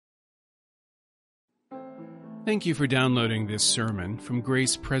Thank you for downloading this sermon from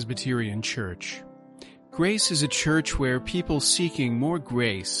Grace Presbyterian Church. Grace is a church where people seeking more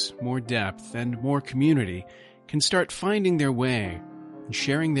grace, more depth, and more community can start finding their way and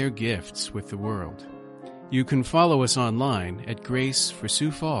sharing their gifts with the world. You can follow us online at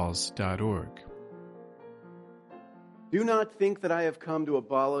graceforsiouxfalls.org. Do not think that I have come to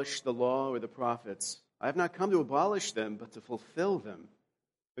abolish the law or the prophets. I have not come to abolish them, but to fulfill them.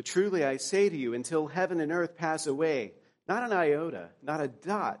 But truly I say to you, until heaven and earth pass away, not an iota, not a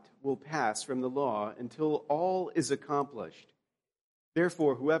dot will pass from the law until all is accomplished.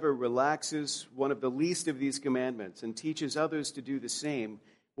 Therefore, whoever relaxes one of the least of these commandments and teaches others to do the same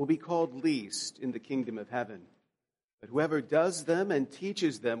will be called least in the kingdom of heaven. But whoever does them and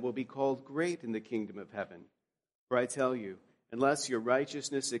teaches them will be called great in the kingdom of heaven. For I tell you, unless your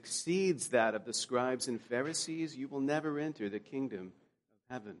righteousness exceeds that of the scribes and Pharisees, you will never enter the kingdom of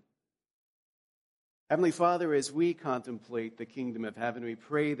heaven. Heavenly Father, as we contemplate the kingdom of heaven, we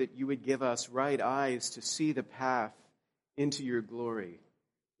pray that you would give us right eyes to see the path into your glory.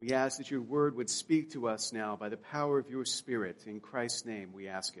 We ask that your word would speak to us now by the power of your Spirit. In Christ's name we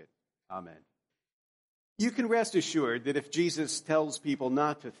ask it. Amen. You can rest assured that if Jesus tells people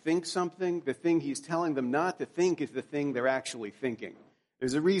not to think something, the thing he's telling them not to think is the thing they're actually thinking.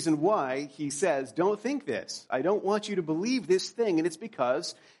 There's a reason why he says, don't think this. I don't want you to believe this thing. And it's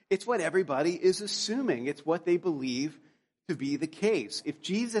because it's what everybody is assuming. It's what they believe to be the case. If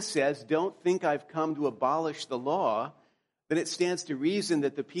Jesus says, don't think I've come to abolish the law, then it stands to reason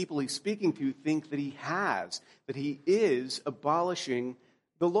that the people he's speaking to think that he has, that he is abolishing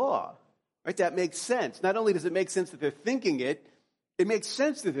the law. Right? That makes sense. Not only does it make sense that they're thinking it, it makes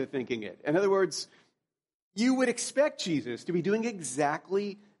sense that they're thinking it. In other words, you would expect Jesus to be doing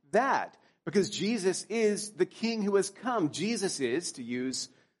exactly that, because Jesus is the king who has come. Jesus is, to use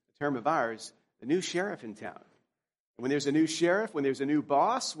a term of ours, the new sheriff in town. When there's a new sheriff, when there's a new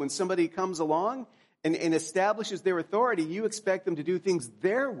boss, when somebody comes along and establishes their authority, you expect them to do things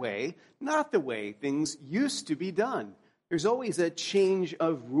their way, not the way things used to be done. There's always a change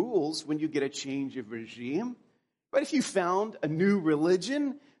of rules when you get a change of regime. But if you found a new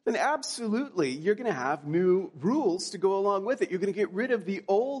religion, then absolutely you're going to have new rules to go along with it. You're going to get rid of the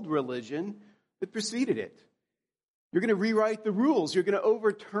old religion that preceded it. You're going to rewrite the rules. You're going to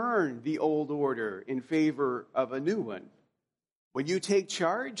overturn the old order in favor of a new one. When you take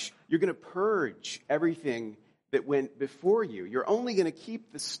charge, you're going to purge everything that went before you. You're only going to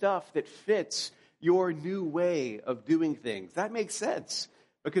keep the stuff that fits your new way of doing things. That makes sense,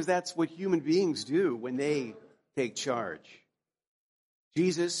 because that's what human beings do when they take charge.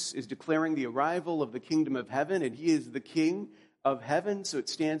 Jesus is declaring the arrival of the kingdom of heaven, and he is the king of heaven, so it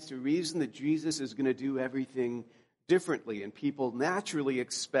stands to reason that Jesus is going to do everything differently, and people naturally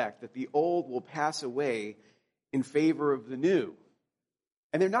expect that the old will pass away in favor of the new.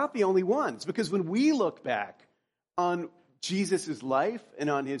 And they're not the only ones, because when we look back on Jesus' life and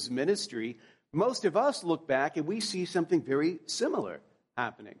on his ministry, most of us look back and we see something very similar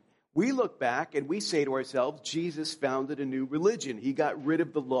happening. We look back and we say to ourselves, Jesus founded a new religion. He got rid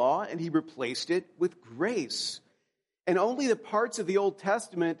of the law and he replaced it with grace. And only the parts of the Old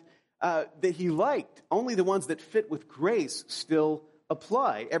Testament that he liked, only the ones that fit with grace still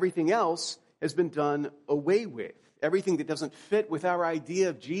apply. Everything else has been done away with. Everything that doesn't fit with our idea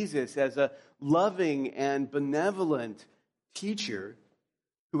of Jesus as a loving and benevolent teacher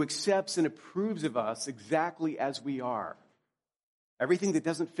who accepts and approves of us exactly as we are. Everything that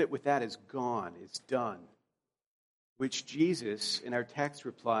doesn't fit with that is gone, is done. Which Jesus, in our text,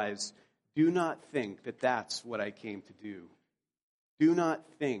 replies, do not think that that's what I came to do. Do not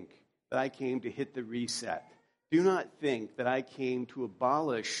think that I came to hit the reset. Do not think that I came to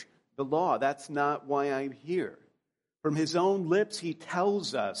abolish the law. That's not why I'm here. From his own lips, he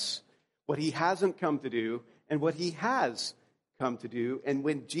tells us what he hasn't come to do and what he has come to do. And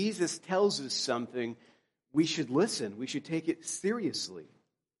when Jesus tells us something, we should listen. We should take it seriously.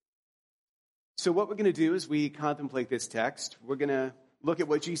 So what we're going to do as we contemplate this text, we're going to look at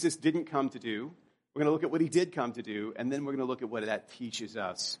what Jesus didn't come to do. We're going to look at what he did come to do. And then we're going to look at what that teaches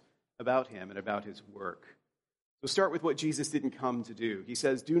us about him and about his work. So start with what Jesus didn't come to do. He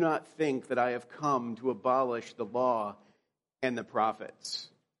says, do not think that I have come to abolish the law and the prophets.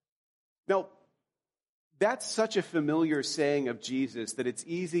 Now, that's such a familiar saying of Jesus that it's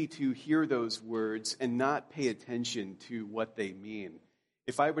easy to hear those words and not pay attention to what they mean.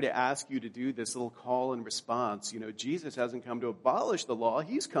 If I were to ask you to do this little call and response, Jesus hasn't come to abolish the law,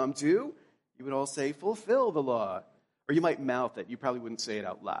 he's come to, you would all say, fulfill the law. Or you might mouth it. You probably wouldn't say it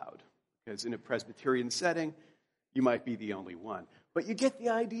out loud, because in a Presbyterian setting, you might be the only one. But you get the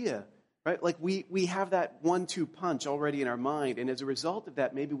idea. right? Like we have that 1-2 punch already in our mind, and as a result of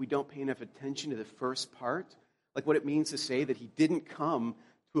that, maybe we don't pay enough attention to the first part, like what it means to say that he didn't come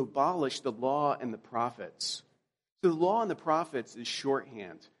to abolish the law and the prophets. So the law and the prophets is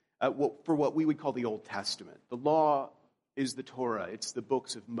shorthand for what we would call the Old Testament. The law is the Torah. It's the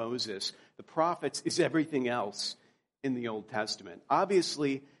books of Moses. The prophets is everything else in the Old Testament.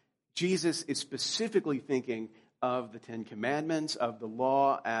 Obviously, Jesus is specifically thinking of the Ten Commandments, of the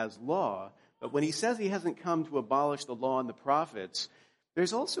law as law. But when he says he hasn't come to abolish the law and the prophets,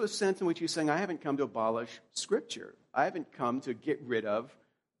 there's also a sense in which he's saying, I haven't come to abolish Scripture. I haven't come to get rid of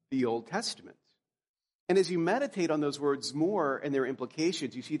the Old Testament. And as you meditate on those words more and their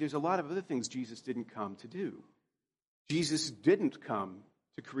implications, you see there's a lot of other things Jesus didn't come to do. Jesus didn't come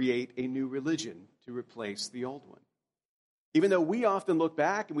to create a new religion to replace the old one. Even though we often look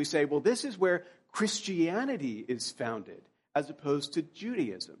back and we say, well, this is where Christianity is founded, as opposed to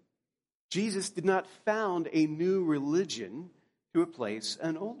Judaism. Jesus did not found a new religion to replace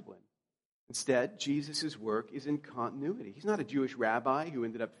an old one. Instead, Jesus' work is in continuity. He's not a Jewish rabbi who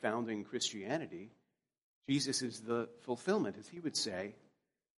ended up founding Christianity. Jesus is the fulfillment, as he would say,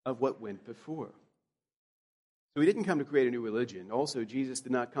 of what went before. So he didn't come to create a new religion. Also, Jesus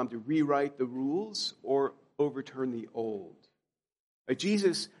did not come to rewrite the rules or overturn the old.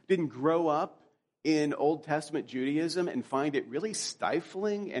 Jesus didn't grow up in Old Testament Judaism and find it really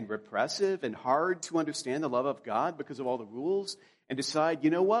stifling and repressive and hard to understand the love of God because of all the rules and decide, you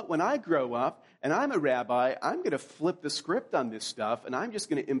know what, when I grow up and I'm a rabbi, I'm going to flip the script on this stuff and I'm just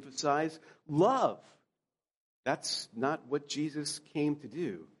going to emphasize love. That's not what Jesus came to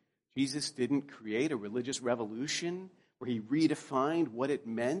do. Jesus didn't create a religious revolution where he redefined what it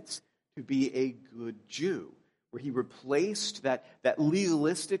meant to be a good Jew, where he replaced that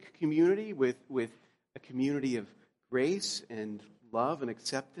legalistic community with a community of grace and love and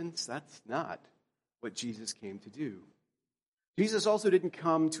acceptance. That's not what Jesus came to do. Jesus also didn't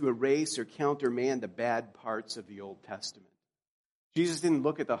come to erase or countermand the bad parts of the Old Testament. Jesus didn't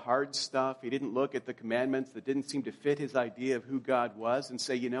look at the hard stuff. He didn't look at the commandments that didn't seem to fit his idea of who God was and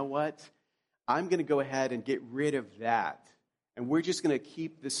say, you know what? I'm going to go ahead and get rid of that. And we're just going to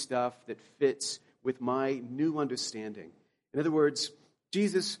keep the stuff that fits with my new understanding. In other words,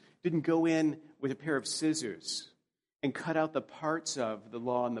 Jesus didn't go in with a pair of scissors and cut out the parts of the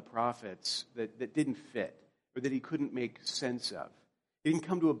law and the prophets that didn't fit or that he couldn't make sense of. He didn't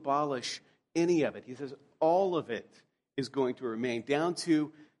come to abolish any of it. He says all of it is going to remain. Down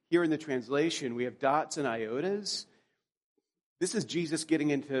to, here in the translation, we have dots and iotas. This is Jesus getting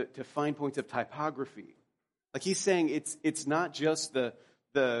into fine points of typography. Like he's saying it's not just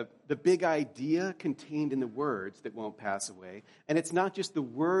the big idea contained in the words that won't pass away. And it's not just the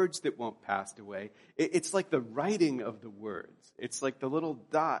words that won't pass away. It's like the writing of the words. It's like the little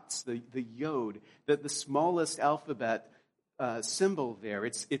dots, the yod, the smallest alphabet symbol there.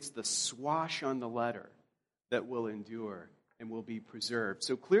 It's the swash on the letter that will endure and will be preserved.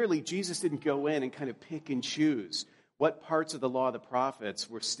 So clearly, Jesus didn't go in and kind of pick and choose what parts of the law of the prophets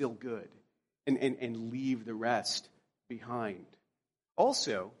were still good and leave the rest behind.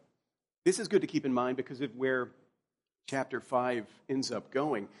 Also, this is good to keep in mind because of where chapter 5 ends up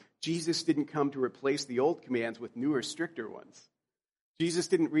going. Jesus didn't come to replace the old commands with newer, stricter ones. Jesus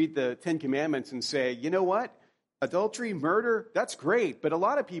didn't read the 10 Commandments and say, you know what? Adultery, murder, that's great, but a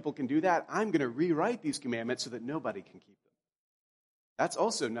lot of people can do that. I'm going to rewrite these commandments so that nobody can keep them. That's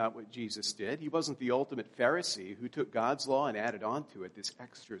also not what Jesus did. He wasn't the ultimate Pharisee who took God's law and added on to it this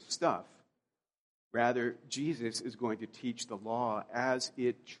extra stuff. Rather, Jesus is going to teach the law as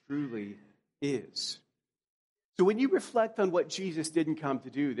it truly is. So when you reflect on what Jesus didn't come to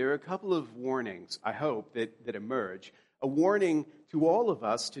do, there are a couple of warnings, I hope, that emerge. A warning to all of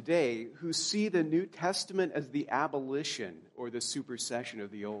us today who see the New Testament as the abolition or the supersession of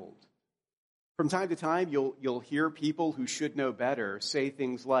the Old. From time to time, you'll hear people who should know better say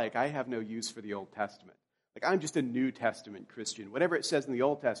things like, I have no use for the Old Testament. Like, I'm just a New Testament Christian. Whatever it says in the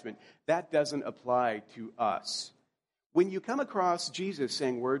Old Testament, that doesn't apply to us. When you come across Jesus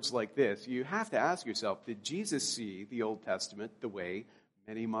saying words like this, you have to ask yourself, did Jesus see the Old Testament the way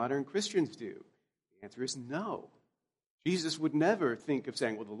many modern Christians do? The answer is no. Jesus would never think of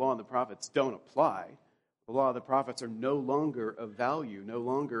saying, well, the law and the prophets don't apply. The law and the prophets are no longer of value, no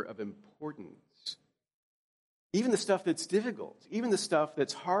longer of importance. Even the stuff that's difficult, even the stuff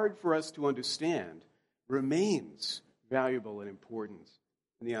that's hard for us to understand, remains valuable and important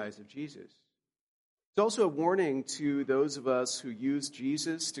in the eyes of Jesus. It's also a warning to those of us who use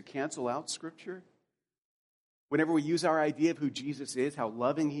Jesus to cancel out Scripture. Whenever we use our idea of who Jesus is, how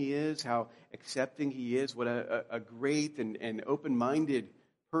loving he is, how accepting he is, what a great and open-minded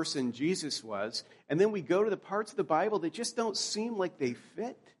person Jesus was, and then we go to the parts of the Bible that just don't seem like they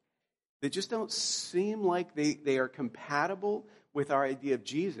fit. They just don't seem like they are compatible with our idea of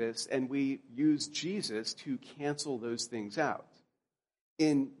Jesus, and we use Jesus to cancel those things out.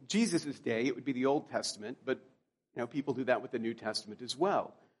 In Jesus' day, it would be the Old Testament, but people do that with the New Testament as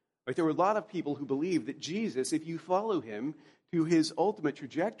well. Right? There were a lot of people who believed that Jesus, if you follow him to his ultimate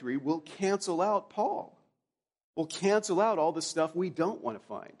trajectory, will cancel out Paul. Will cancel out all the stuff we don't want to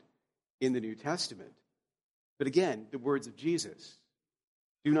find in the New Testament. But again, the words of Jesus,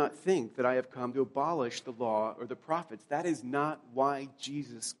 do not think that I have come to abolish the law or the prophets. That is not why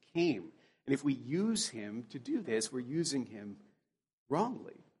Jesus came. And if we use him to do this, we're using him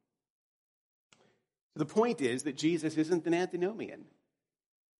wrongly. So the point is that Jesus isn't an antinomian.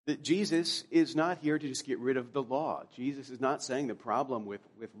 That Jesus is not here to just get rid of the law. Jesus is not saying the problem with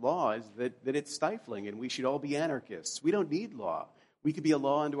law is that it's stifling and we should all be anarchists. We don't need law. We could be a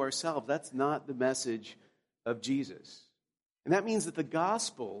law unto ourselves. That's not the message of Jesus. And that means that the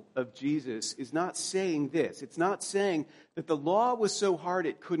gospel of Jesus is not saying this. It's not saying that the law was so hard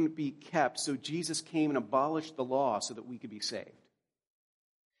it couldn't be kept, so Jesus came and abolished the law so that we could be saved.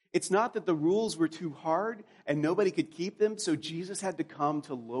 It's not that the rules were too hard and nobody could keep them, so Jesus had to come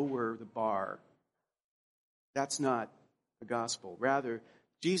to lower the bar. That's not the gospel. Rather,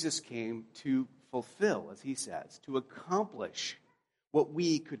 Jesus came to fulfill, as he says, to accomplish what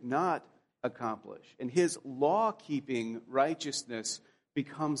we could not accomplish. And his law-keeping righteousness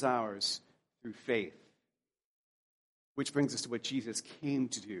becomes ours through faith. Which brings us to what Jesus came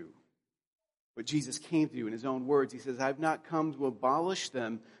to do. What Jesus came to do in his own words. He says, I've not come to abolish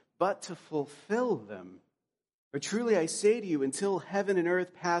them, but to fulfill them. But truly I say to you, until heaven and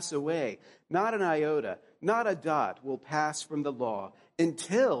earth pass away, not an iota, not a dot will pass from the law,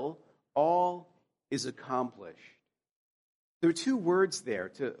 until all is accomplished. There are two words there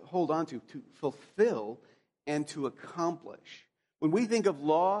to hold on to fulfill and to accomplish. When we think of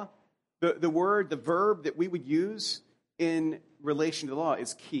law, the verb that we would use in relation to the law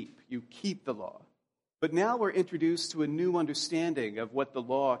is keep. You keep the law. But now we're introduced to a new understanding of what the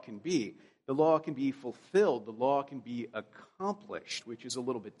law can be. The law can be fulfilled. The law can be accomplished, which is a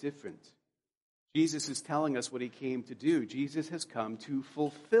little bit different. Jesus is telling us what he came to do. Jesus has come to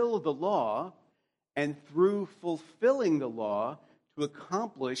fulfill the law, and through fulfilling the law, to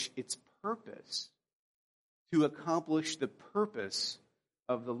accomplish its purpose. To accomplish the purpose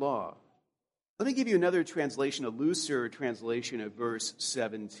of the law. Let me give you another translation, a looser translation of verse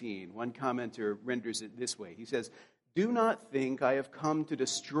 17. One commenter renders it this way. He says, do not think I have come to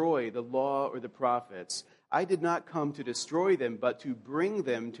destroy the law or the prophets. I did not come to destroy them, but to bring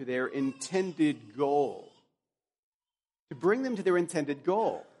them to their intended goal. To bring them to their intended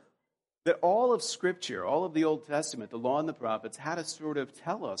goal. That all of Scripture, all of the Old Testament, the law and the prophets, had to sort of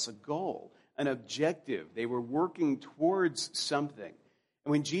tell us a goal, an objective. They were working towards something.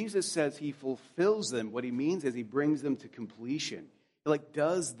 And when Jesus says he fulfills them, what he means is he brings them to completion. He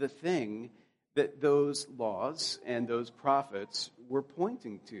does the thing that those laws and those prophets were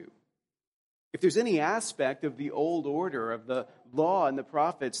pointing to. If there's any aspect of the old order, of the law and the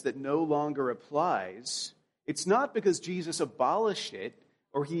prophets that no longer applies, it's not because Jesus abolished it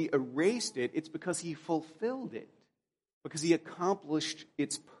or he erased it, it's because he fulfilled it, because he accomplished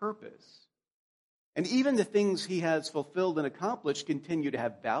its purpose. And even the things he has fulfilled and accomplished continue to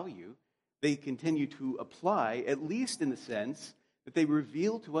have value. They continue to apply, at least in the sense that they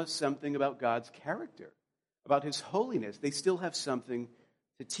reveal to us something about God's character, about his holiness. They still have something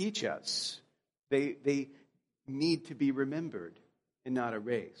to teach us. They need to be remembered and not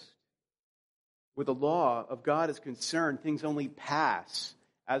erased. Where the law of God is concerned, things only pass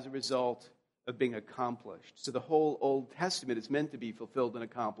as a result of being accomplished. So the whole Old Testament is meant to be fulfilled and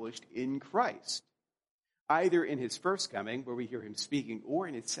accomplished in Christ. Either in his first coming, where we hear him speaking, or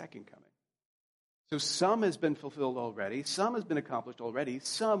in his second coming. So some has been fulfilled already, some has been accomplished already,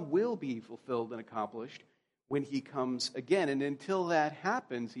 some will be fulfilled and accomplished when he comes again. And until that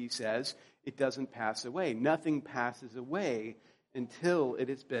happens, he says, it doesn't pass away. Nothing passes away until it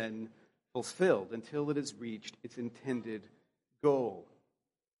has been fulfilled, until it has reached its intended goal.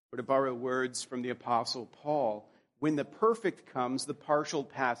 Or to borrow words from the Apostle Paul, when the perfect comes, the partial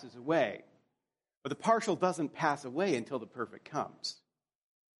passes away. But the partial doesn't pass away until the perfect comes.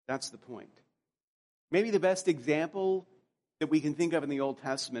 That's the point. Maybe the best example that we can think of in the Old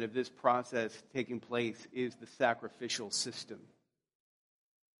Testament of this process taking place is the sacrificial system.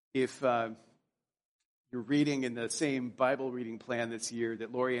 If you're reading in the same Bible reading plan this year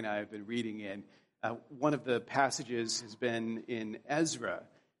that Lori and I have been reading in, one of the passages has been in Ezra.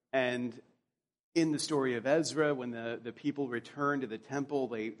 And In the story of Ezra, when the people return to the temple,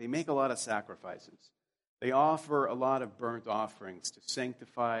 they make a lot of sacrifices. They offer a lot of burnt offerings to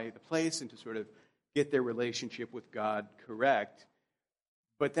sanctify the place and to sort of get their relationship with God correct.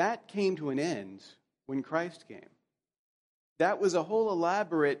 But that came to an end when Christ came. That was a whole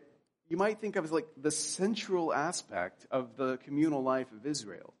elaborate, you might think of as like the central aspect of the communal life of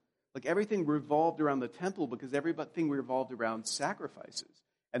Israel. Like everything revolved around the temple because everything revolved around sacrifices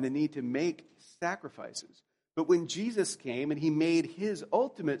and the need to make sacrifices. But when Jesus came and he made his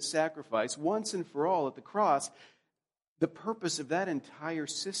ultimate sacrifice once and for all at the cross, the purpose of that entire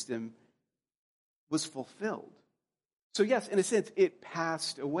system was fulfilled. So yes, in a sense, it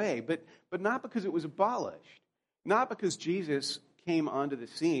passed away, but not because it was abolished. Not because Jesus came onto the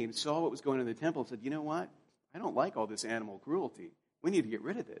scene, saw what was going on in the temple, and said, you know what? I don't like all this animal cruelty. We need to get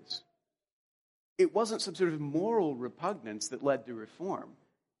rid of this. It wasn't some sort of moral repugnance that led to reform.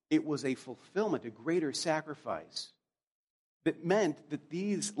 It was a fulfillment, a greater sacrifice that meant that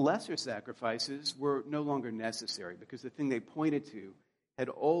these lesser sacrifices were no longer necessary because the thing they pointed to had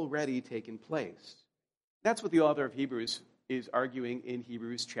already taken place. That's what the author of Hebrews is arguing in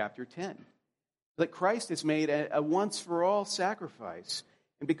Hebrews chapter 10. That Christ has made a once-for-all sacrifice.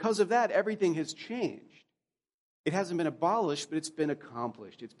 And because of that, everything has changed. It hasn't been abolished, but it's been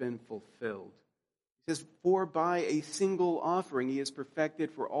accomplished. It's been fulfilled. He says, for by a single offering he has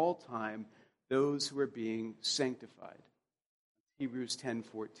perfected for all time those who are being sanctified. Hebrews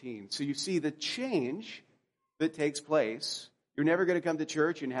 10:14. So you see the change that takes place. You're never going to come to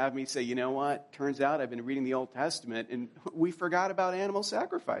church and have me say, you know what, turns out I've been reading the Old Testament and we forgot about animal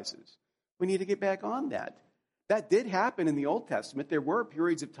sacrifices. We need to get back on that. That did happen in the Old Testament. There were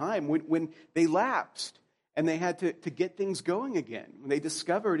periods of time when they lapsed. And they had to get things going again. When they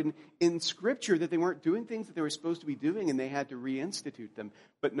discovered in Scripture that they weren't doing things that they were supposed to be doing, and they had to reinstitute them,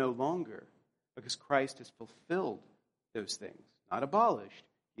 but no longer, because Christ has fulfilled those things. Not abolished.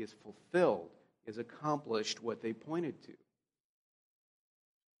 He has fulfilled. He has accomplished what they pointed to. He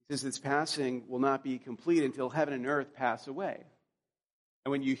says this passing will not be complete until heaven and earth pass away.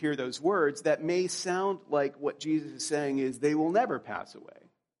 And when you hear those words, that may sound like what Jesus is saying is they will never pass away.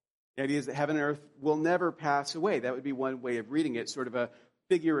 The idea is that heaven and earth will never pass away. That would be one way of reading it, sort of a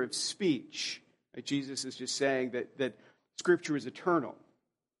figure of speech. Right? Jesus is just saying that Scripture is eternal.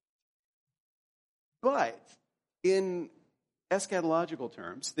 But in eschatological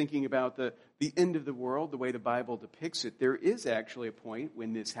terms, thinking about the end of the world, the way the Bible depicts it, there is actually a point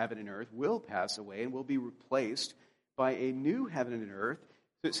when this heaven and earth will pass away and will be replaced by a new heaven and earth.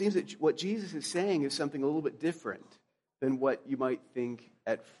 So it seems that what Jesus is saying is something a little bit different than what you might think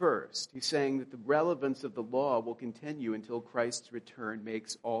at first. He's saying that the relevance of the law will continue until Christ's return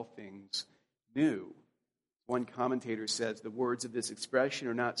makes all things new. One commentator says the words of this expression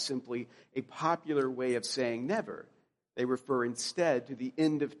are not simply a popular way of saying never. They refer instead to the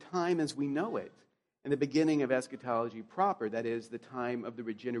end of time as we know it, and the beginning of eschatology proper, that is, the time of the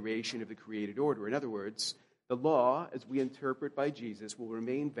regeneration of the created order. In other words, the law, as we interpret by Jesus, will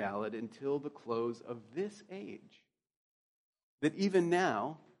remain valid until the close of this age. That even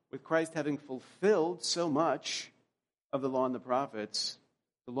now, with Christ having fulfilled so much of the law and the prophets,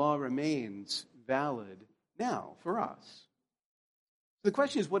 the law remains valid now for us. So the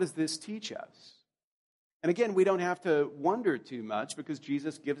question is, what does this teach us? And again, we don't have to wonder too much because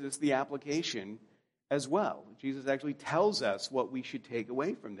Jesus gives us the application as well. Jesus actually tells us what we should take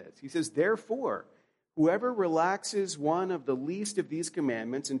away from this. He says, therefore, whoever relaxes one of the least of these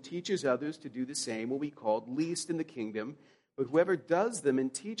commandments and teaches others to do the same will be called least in the kingdom, but whoever does them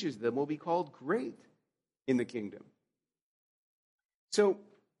and teaches them will be called great in the kingdom. So,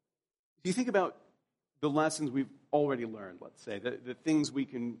 do you think about the lessons we've already learned, let's say, the things we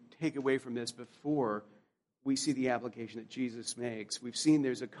can take away from this before we see the application that Jesus makes? We've seen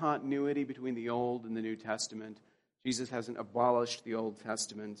there's a continuity between the Old and the New Testament. Jesus hasn't abolished the Old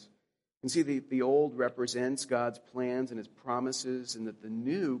Testament. You can see the Old represents God's plans and his promises, and that the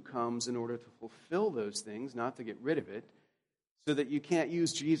New comes in order to fulfill those things, not to get rid of it. So that you can't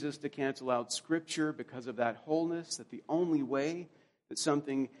use Jesus to cancel out Scripture because of that wholeness, that the only way that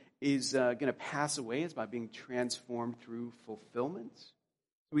something is going to pass away is by being transformed through fulfillment.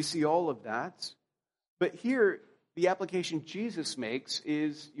 We see all of that. But here, the application Jesus makes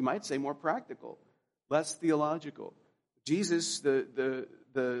is, you might say, more practical, less theological. Jesus, the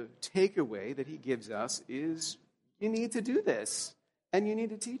takeaway that he gives us is, you need to do this, and you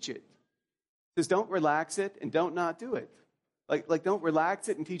need to teach it. He says, don't relax it, and don't not do it. Like don't relax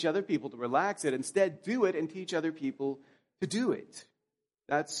it and teach other people to relax it. Instead, do it and teach other people to do it.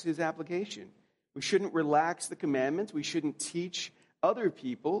 That's his application. We shouldn't relax the commandments. We shouldn't teach other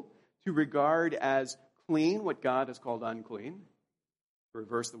people to regard as clean what God has called unclean, to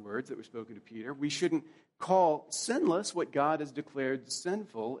reverse the words that were spoken to Peter. We shouldn't call sinless what God has declared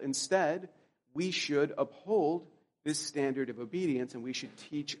sinful. Instead, we should uphold this standard of obedience, and we should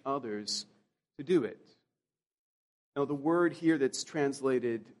teach others to do it. Now, the word here that's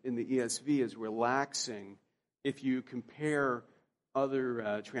translated in the ESV is relaxing. If you compare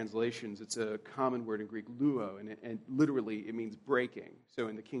other translations, it's a common word in Greek, luo, and literally it means breaking. So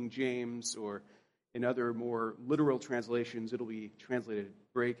in the King James or in other more literal translations, it'll be translated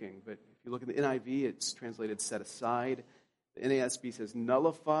breaking. But if you look in the NIV, it's translated set aside. The NASB says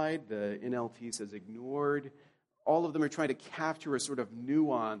nullified. The NLT says ignored. All of them are trying to capture a sort of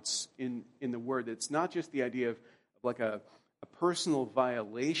nuance in the word. It's not just the idea of like a personal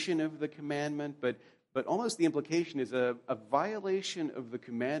violation of the commandment, but almost the implication is a violation of the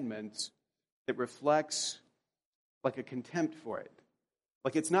commandment that reflects like a contempt for it.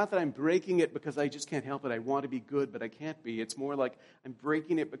 Like it's not that I'm breaking it because I just can't help it. I want to be good, but I can't be. It's more like I'm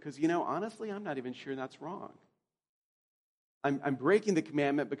breaking it because, honestly, I'm not even sure that's wrong. I'm breaking the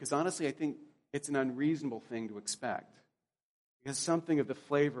commandment because, honestly, I think it's an unreasonable thing to expect. Because something of the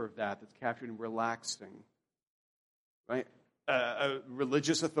flavor of that's captured in relaxing. Right? A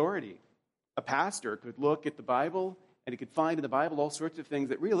religious authority, a pastor could look at the Bible and he could find in the Bible all sorts of things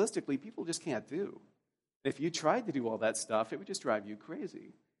that realistically people just can't do. If you tried to do all that stuff, it would just drive you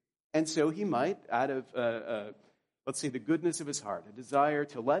crazy. And so he might, out of, let's say, the goodness of his heart, a desire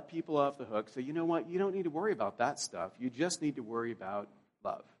to let people off the hook, say, you know what, you don't need to worry about that stuff. You just need to worry about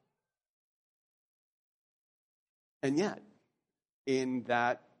love. And yet, in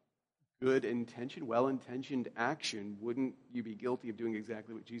that good intention, well-intentioned action, wouldn't you be guilty of doing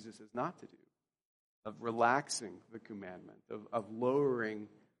exactly what Jesus says not to do? Of relaxing the commandment, of lowering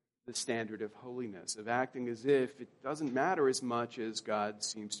the standard of holiness, of acting as if it doesn't matter as much as God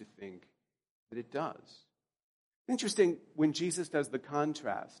seems to think that it does. Interesting when Jesus does the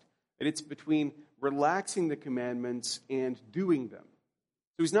contrast, that it's between relaxing the commandments and doing them.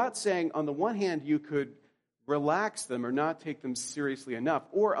 So he's not saying, on the one hand, you could relax them or not take them seriously enough.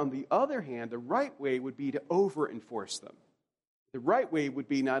 Or on the other hand, the right way would be to over-enforce them. The right way would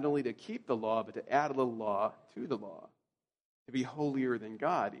be not only to keep the law, but to add a little law to the law, to be holier than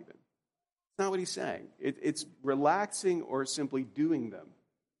God even. That's not what he's saying. It's relaxing or simply doing them,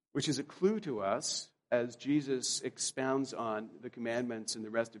 which is a clue to us as Jesus expounds on the commandments in the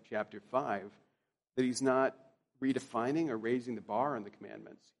rest of chapter 5, that he's not redefining or raising the bar on the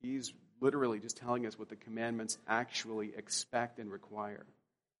commandments. He's literally just telling us what the commandments actually expect and require.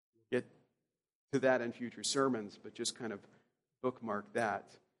 We'll get to that in future sermons, but just kind of bookmark that.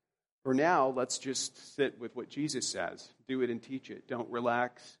 For now, let's just sit with what Jesus says. Do it and teach it. Don't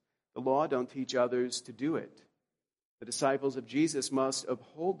relax the law. Don't teach others to do it. The disciples of Jesus must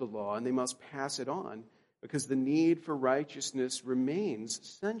uphold the law, and they must pass it on, because the need for righteousness remains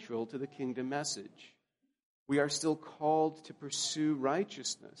central to the kingdom message. We are still called to pursue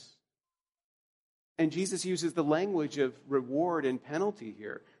righteousness. And Jesus uses the language of reward and penalty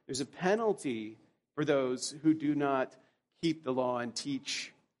here. There's a penalty for those who do not keep the law and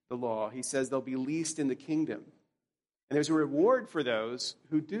teach the law. He says they'll be least in the kingdom. And there's a reward for those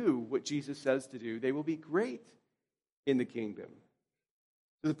who do what Jesus says to do. They will be great in the kingdom.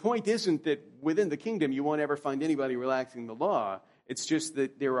 So the point isn't that within the kingdom you won't ever find anybody relaxing the law. It's just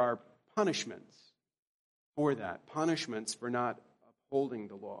that there are punishments for that, punishments for not upholding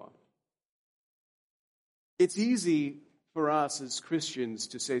the law. It's easy for us as Christians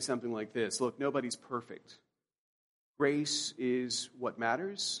to say something like this: look, nobody's perfect. Grace is what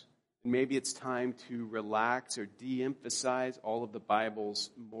matters. And maybe it's time to relax or de-emphasize all of the Bible's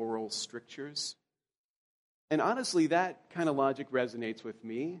moral strictures. And honestly, that kind of logic resonates with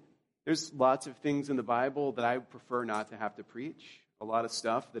me. There's lots of things in the Bible that I prefer not to have to preach. A lot of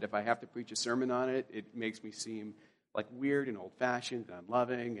stuff that if I have to preach a sermon on it, it makes me seem like weird and old-fashioned and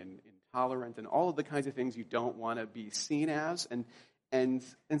unloving and intolerant and all of the kinds of things you don't want to be seen as. And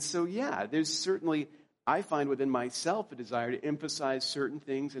so, yeah, there's certainly, I find within myself a desire to emphasize certain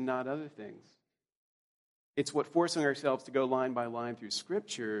things and not other things. It's what forcing ourselves to go line by line through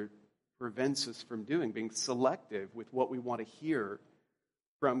Scripture prevents us from doing, being selective with what we want to hear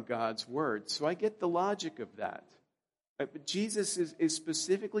from God's Word. So I get the logic of that. But Jesus is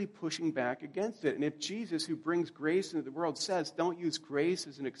specifically pushing back against it. And if Jesus, who brings grace into the world, says, don't use grace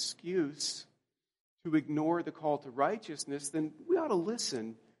as an excuse to ignore the call to righteousness, then we ought to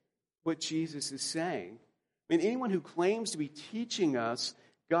listen to what Jesus is saying. I mean, anyone who claims to be teaching us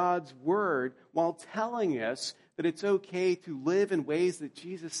God's Word while telling us that it's okay to live in ways that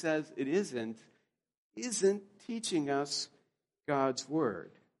Jesus says it isn't teaching us God's Word.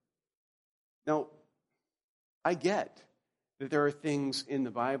 Now, I get that there are things in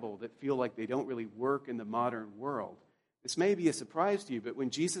the Bible that feel like they don't really work in the modern world. This may be a surprise to you, but when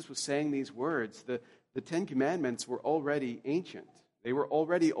Jesus was saying these words, the Ten Commandments were already ancient. They were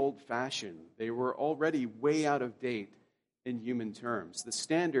already old-fashioned. They were already way out of date in human terms. The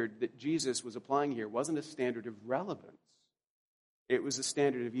standard that Jesus was applying here wasn't a standard of relevance. It was a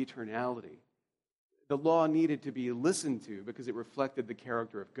standard of eternality. The law needed to be listened to because it reflected the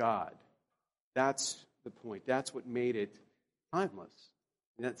character of God. That's the point. That's what made it timeless.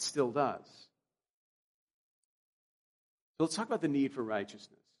 And that still does. So let's talk about the need for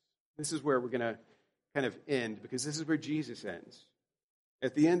righteousness. This is where we're going to kind of end, because this is where Jesus ends.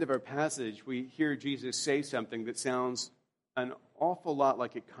 At the end of our passage, we hear Jesus say something that sounds an awful lot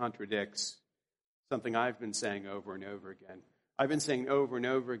like it contradicts something I've been saying over and over again. I've been saying over and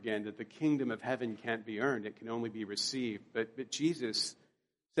over again that the kingdom of heaven can't be earned, it can only be received. But Jesus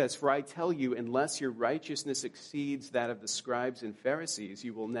says, "For I tell you, unless your righteousness exceeds that of the scribes and Pharisees,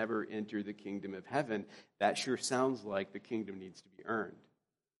 you will never enter the kingdom of heaven." That sure sounds like the kingdom needs to be earned,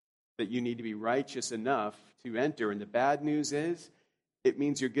 that you need to be righteous enough to enter. And the bad news is, it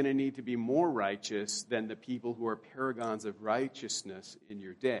means you're going to need to be more righteous than the people who are paragons of righteousness in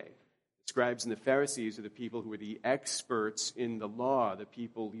your day. The scribes and the Pharisees are the people who are the experts in the law, the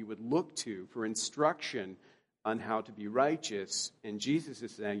people you would look to for instruction on how to be righteous. And Jesus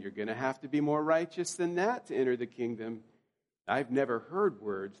is saying you're going to have to be more righteous than that to enter the kingdom. I've never heard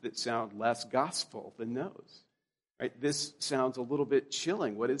words that sound less gospel than those. Right? This sounds a little bit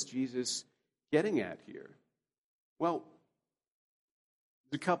chilling. What is Jesus getting at here? Well,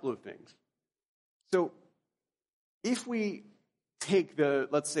 there's a couple of things. So if we take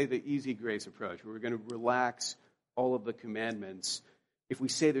let's say the easy grace approach, where we're going to relax all of the commandments, if we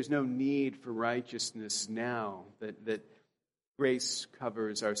say there's no need for righteousness now, that grace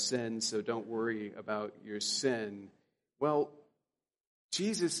covers our sins, so don't worry about your sin, well,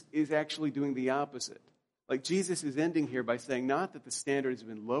 Jesus is actually doing the opposite. Like, Jesus is ending here by saying not that the standards have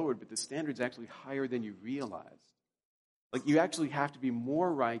been lowered, but the standard's actually higher than you realized. Like, you actually have to be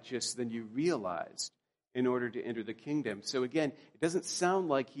more righteous than you realized in order to enter the kingdom. So again, it doesn't sound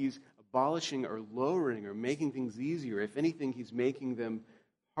like he's abolishing or lowering or making things easier. If anything, he's making them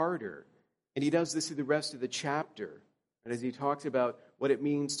harder. And he does this through the rest of the chapter. And as he talks about what it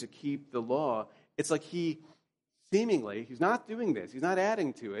means to keep the law, it's like he's not doing this, he's not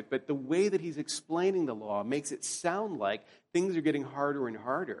adding to it, but the way that he's explaining the law makes it sound like things are getting harder and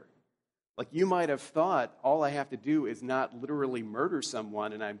harder. Like, you might have thought, all I have to do is not literally murder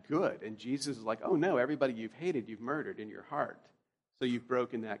someone and I'm good. And Jesus is like, oh no, everybody you've hated, you've murdered in your heart. So you've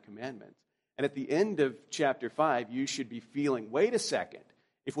broken that commandment. And at the end of chapter 5, you should be feeling, wait a second,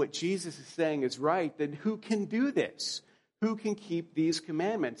 if what Jesus is saying is right, then who can do this? Who can keep these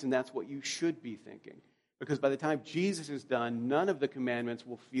commandments? And that's what you should be thinking. Because by the time Jesus is done, none of the commandments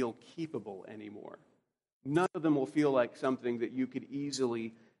will feel keepable anymore. None of them will feel like something that you could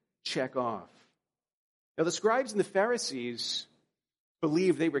easily check off. Now, the scribes and the Pharisees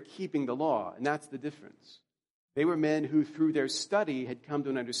believed they were keeping the law, and that's the difference. They were men who, through their study, had come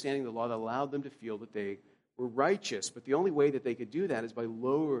to an understanding of the law that allowed them to feel that they were righteous. But the only way that they could do that is by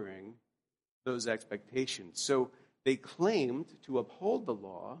lowering those expectations. So they claimed to uphold the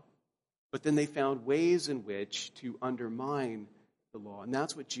law, but then they found ways in which to undermine the law. And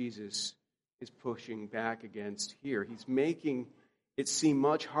that's what Jesus is pushing back against here. He's making it seem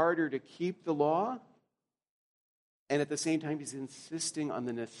much harder to keep the law, and at the same time, he's insisting on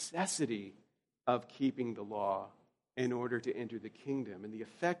the necessity of keeping the law in order to enter the kingdom. And the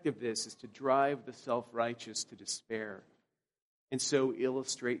effect of this is to drive the self-righteous to despair, and so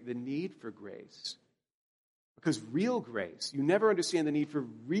illustrate the need for grace. Because real grace, you never understand the need for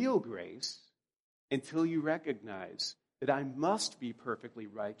real grace until you recognize that I must be perfectly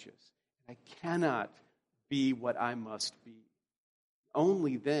righteous. I cannot be what I must be.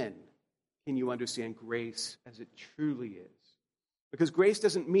 Only then can you understand grace as it truly is. Because grace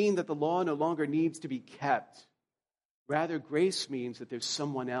doesn't mean that the law no longer needs to be kept. Rather, grace means that there's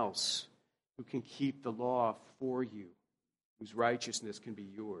someone else who can keep the law for you, whose righteousness can be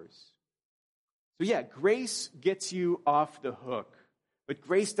yours. So yeah, grace gets you off the hook, but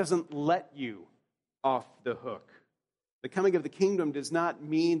grace doesn't let you off the hook. The coming of the kingdom does not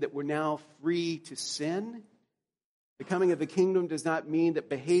mean that we're now free to sin. The coming of the kingdom does not mean that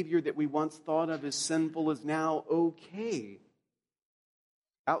behavior that we once thought of as sinful is now okay.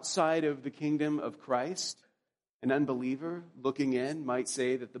 Outside of the kingdom of Christ, an unbeliever looking in might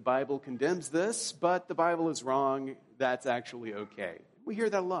say that the Bible condemns this, but the Bible is wrong. That's actually okay. We hear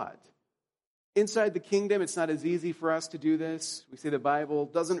that a lot. Inside the kingdom, it's not as easy for us to do this. We say the Bible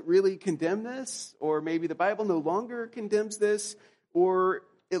doesn't really condemn this, or maybe the Bible no longer condemns this, or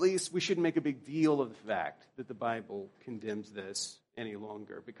at least we shouldn't make a big deal of the fact that the Bible condemns this any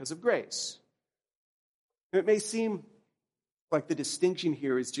longer because of grace. It may seem like the distinction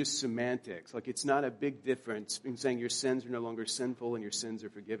here is just semantics, like it's not a big difference in saying your sins are no longer sinful and your sins are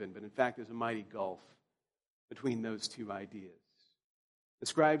forgiven, but in fact there's a mighty gulf between those two ideas. The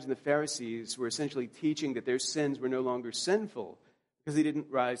scribes and the Pharisees were essentially teaching that their sins were no longer sinful because they didn't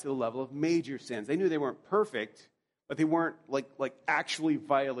rise to the level of major sins. They knew they weren't perfect, but they weren't like actually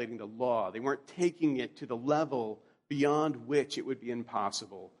violating the law. They weren't taking it to the level beyond which it would be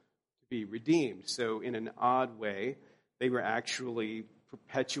impossible to be redeemed. So in an odd way, they were actually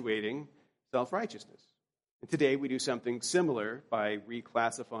perpetuating self-righteousness. And today we do something similar by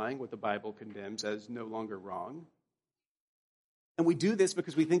reclassifying what the Bible condemns as no longer wrong. And we do this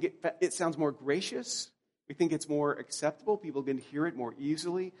because we think it sounds more gracious. We think it's more acceptable. People can hear it more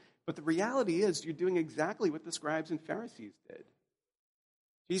easily. But the reality is you're doing exactly what the scribes and Pharisees did.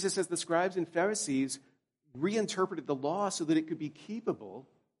 Jesus says the scribes and Pharisees reinterpreted the law so that it could be keepable.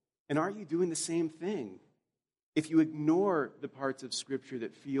 And are you doing the same thing? If you ignore the parts of Scripture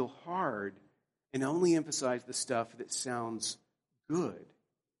that feel hard and only emphasize the stuff that sounds good.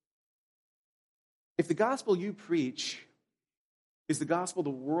 If the gospel you preach is the gospel the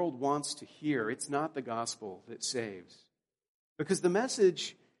world wants to hear, it's not the gospel that saves. Because the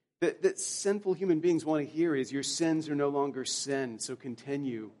message that sinful human beings want to hear is your sins are no longer sin, so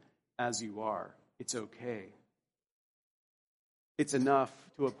continue as you are. It's okay. It's enough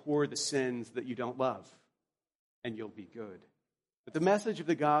to abhor the sins that you don't love, and you'll be good. But the message of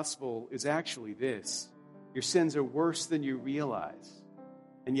the gospel is actually this: your sins are worse than you realize,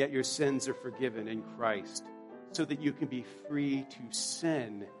 and yet your sins are forgiven in Christ, so that you can be free to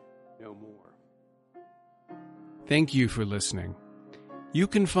sin no more. Thank you for listening. You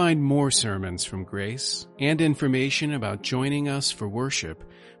can find more sermons from Grace and information about joining us for worship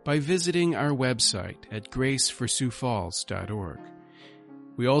by visiting our website at graceforsiouxfalls.org.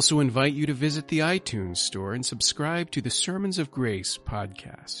 We also invite you to visit the iTunes store and subscribe to the Sermons of Grace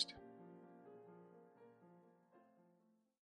podcast.